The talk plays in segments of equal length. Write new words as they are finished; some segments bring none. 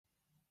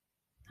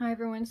Hi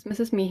everyone, it's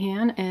Mrs.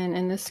 Meehan, and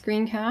in this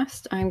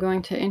screencast, I'm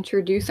going to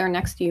introduce our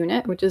next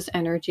unit, which is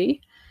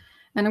energy.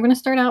 And I'm going to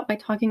start out by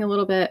talking a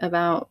little bit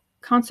about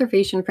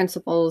conservation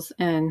principles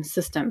and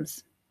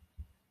systems.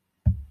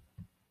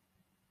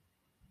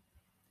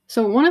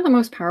 So one of the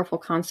most powerful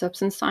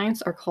concepts in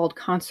science are called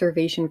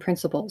conservation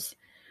principles.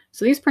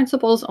 So these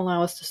principles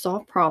allow us to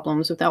solve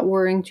problems without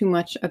worrying too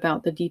much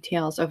about the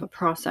details of a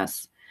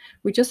process.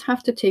 We just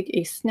have to take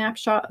a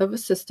snapshot of a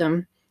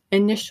system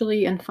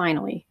initially and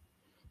finally.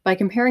 By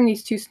comparing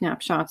these two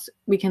snapshots,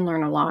 we can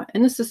learn a lot.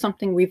 And this is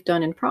something we've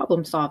done in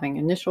problem solving: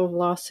 initial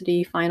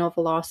velocity, final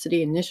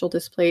velocity, initial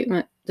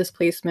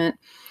displacement,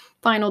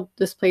 final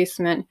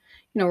displacement.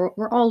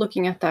 We're all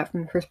looking at that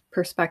from the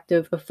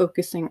perspective of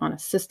focusing on a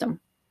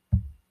system.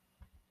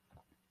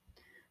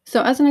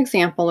 So as an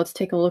example, let's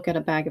take a look at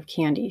a bag of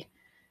candy.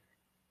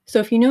 So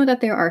if you know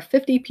that there are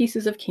 50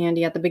 pieces of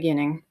candy at the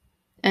beginning,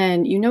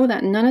 and you know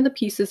that none of the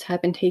pieces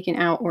have been taken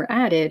out or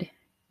added,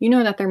 you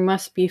know that there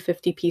must be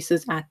 50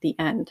 pieces at the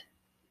end.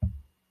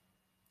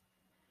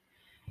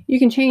 You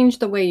can change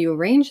the way you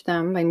arrange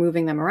them by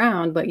moving them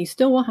around, but you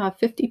still will have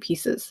 50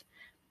 pieces.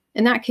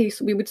 In that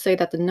case, we would say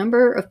that the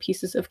number of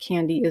pieces of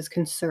candy is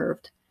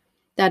conserved.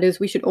 That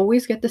is, we should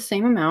always get the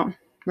same amount,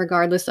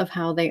 regardless of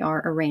how they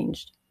are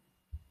arranged.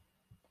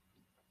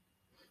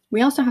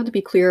 We also have to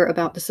be clear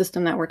about the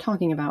system that we're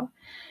talking about.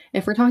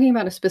 If we're talking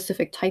about a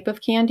specific type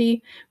of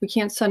candy, we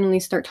can't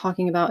suddenly start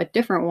talking about a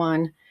different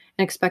one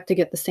and expect to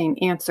get the same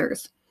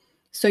answers.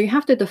 So you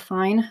have to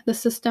define the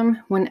system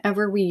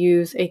whenever we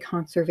use a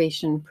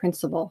conservation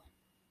principle.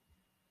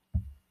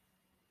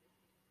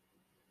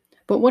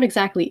 But what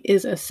exactly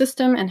is a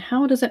system and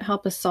how does it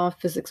help us solve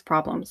physics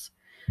problems?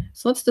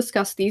 So let's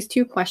discuss these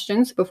two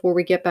questions before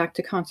we get back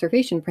to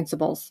conservation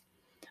principles.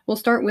 We'll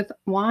start with,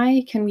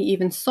 why can we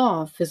even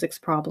solve physics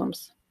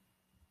problems?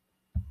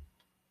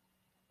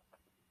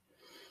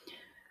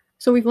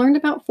 So we've learned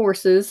about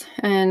forces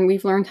and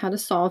we've learned how to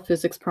solve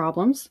physics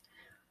problems.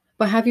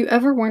 But have you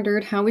ever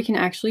wondered how we can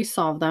actually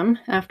solve them?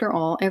 After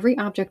all, every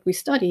object we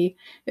study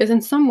is in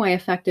some way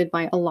affected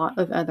by a lot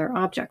of other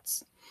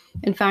objects.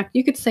 In fact,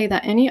 you could say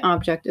that any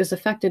object is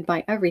affected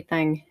by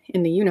everything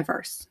in the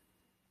universe.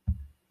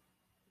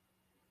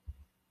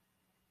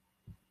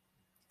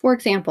 For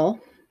example,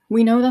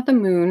 we know that the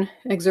moon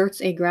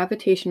exerts a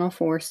gravitational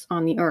force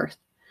on the Earth,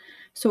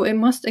 so it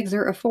must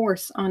exert a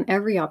force on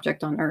every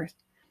object on Earth.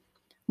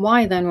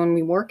 Why then, when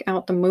we work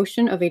out the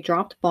motion of a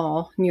dropped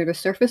ball near the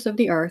surface of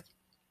the Earth,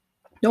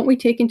 don't we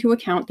take into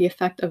account the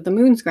effect of the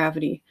moon's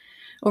gravity,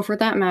 or for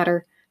that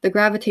matter, the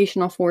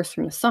gravitational force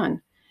from the sun,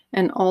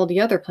 and all the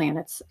other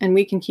planets, and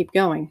we can keep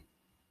going.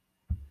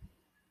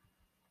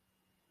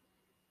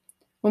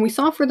 When we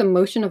solve for the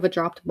motion of a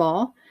dropped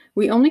ball,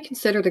 we only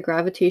consider the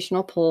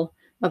gravitational pull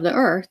of the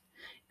Earth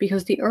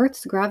because the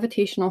Earth's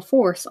gravitational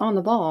force on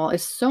the ball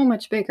is so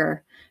much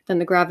bigger than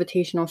the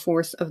gravitational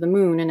force of the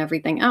moon and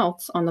everything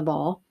else on the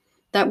ball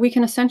that we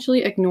can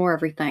essentially ignore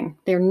everything.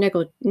 They're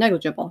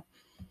negligible.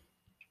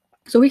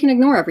 So we can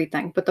ignore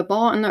everything but the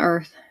ball and the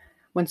Earth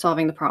when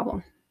solving the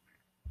problem.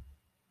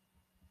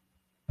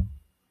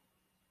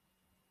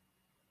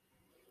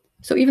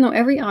 So even though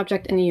every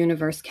object in the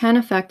universe can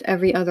affect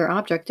every other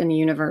object in the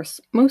universe,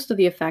 most of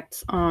the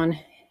effects on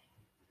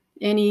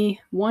any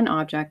one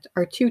object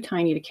are too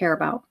tiny to care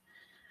about.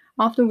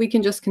 Often we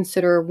can just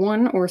consider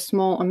one or a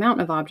small amount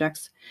of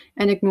objects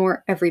and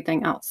ignore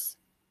everything else.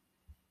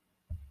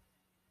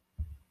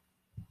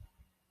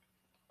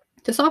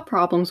 To solve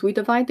problems, we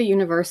divide the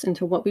universe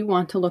into what we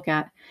want to look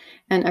at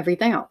and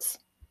everything else.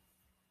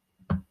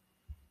 The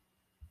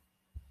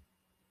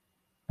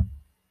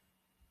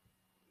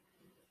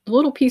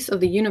little piece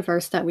of the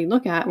universe that we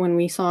look at when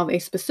we solve a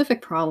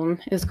specific problem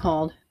is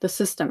called the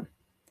system.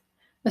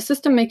 A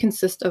system may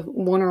consist of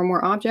one or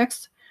more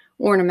objects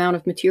or an amount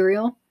of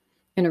material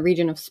in a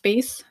region of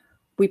space.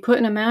 We put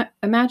an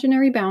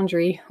imaginary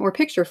boundary or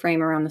picture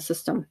frame around the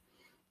system.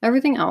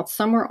 Everything else,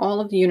 some or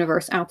all of the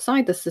universe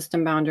outside the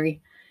system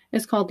boundary,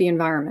 is called the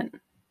environment.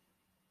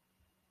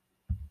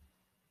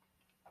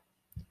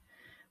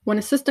 When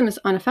a system is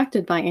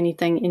unaffected by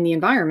anything in the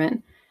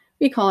environment,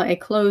 we call it a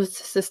closed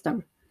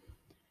system.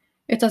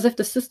 It's as if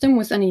the system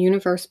was in a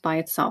universe by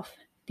itself.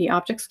 The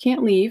objects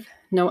can't leave,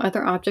 no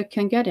other object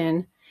can get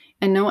in,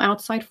 and no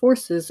outside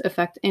forces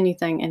affect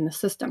anything in the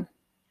system.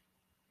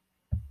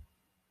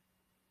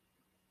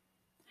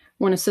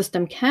 When a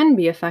system can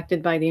be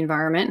affected by the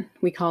environment,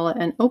 we call it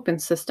an open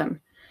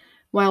system.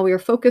 While we are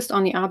focused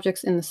on the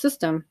objects in the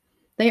system,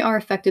 they are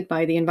affected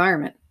by the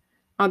environment.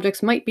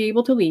 Objects might be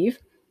able to leave,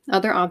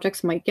 other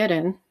objects might get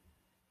in,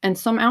 and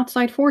some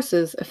outside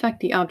forces affect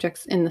the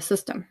objects in the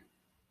system.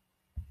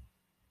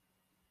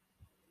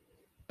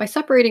 By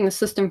separating the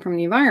system from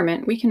the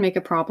environment, we can make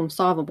a problem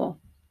solvable.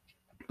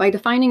 By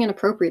defining an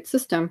appropriate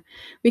system,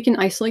 we can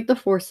isolate the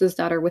forces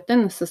that are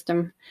within the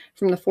system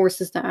from the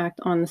forces that act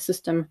on the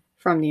system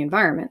from the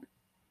environment.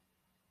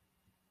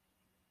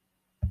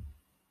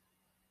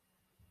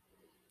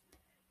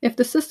 If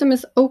the system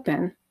is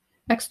open,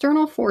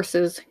 external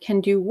forces can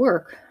do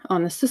work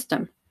on the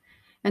system.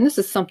 And this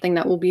is something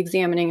that we'll be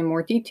examining in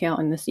more detail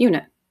in this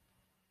unit.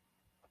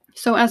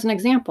 So as an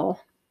example,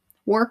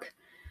 work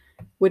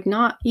would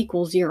not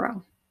equal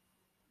 0.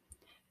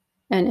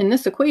 And in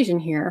this equation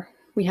here,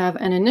 we have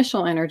an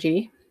initial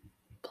energy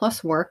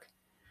plus work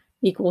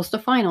equals the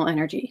final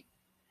energy.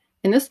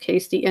 In this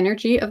case, the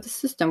energy of the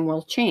system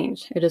will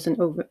change. It is an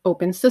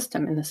open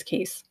system in this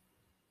case.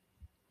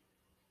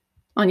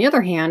 On the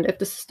other hand, if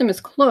the system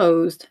is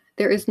closed,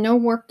 there is no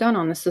work done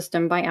on the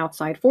system by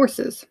outside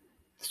forces,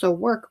 so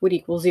work would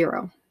equal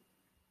 0.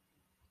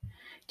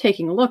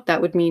 Taking a look,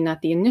 that would mean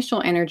that the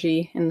initial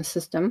energy in the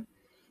system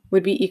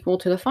would be equal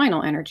to the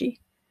final energy.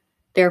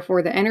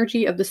 Therefore, the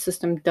energy of the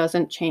system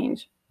doesn't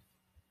change.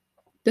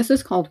 This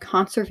is called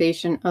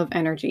conservation of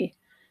energy.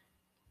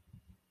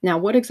 Now,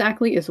 what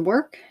exactly is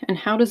work and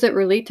how does it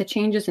relate to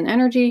changes in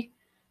energy?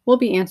 We'll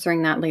be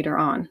answering that later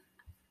on.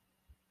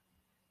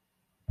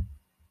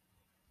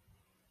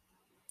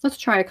 Let's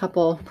try a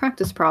couple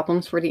practice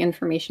problems for the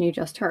information you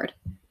just heard.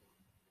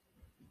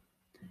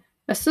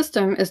 A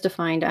system is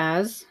defined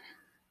as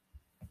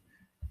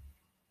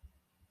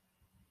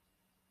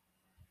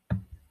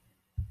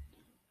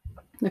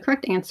the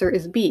correct answer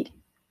is B,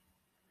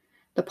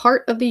 the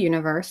part of the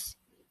universe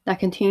that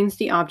contains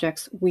the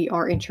objects we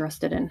are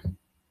interested in.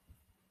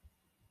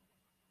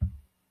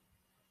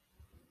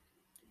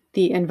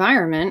 The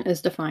environment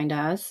is defined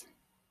as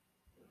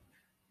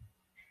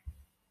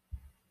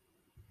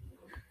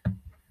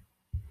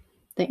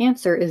the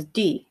answer is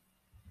D,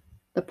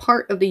 the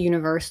part of the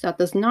universe that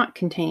does not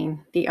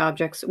contain the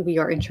objects we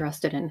are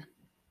interested in.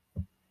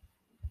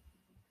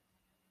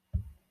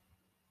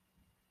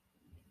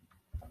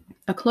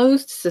 A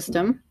closed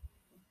system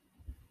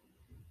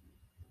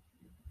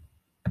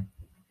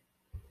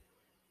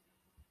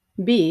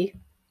B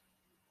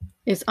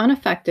is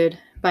unaffected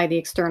by the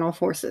external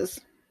forces.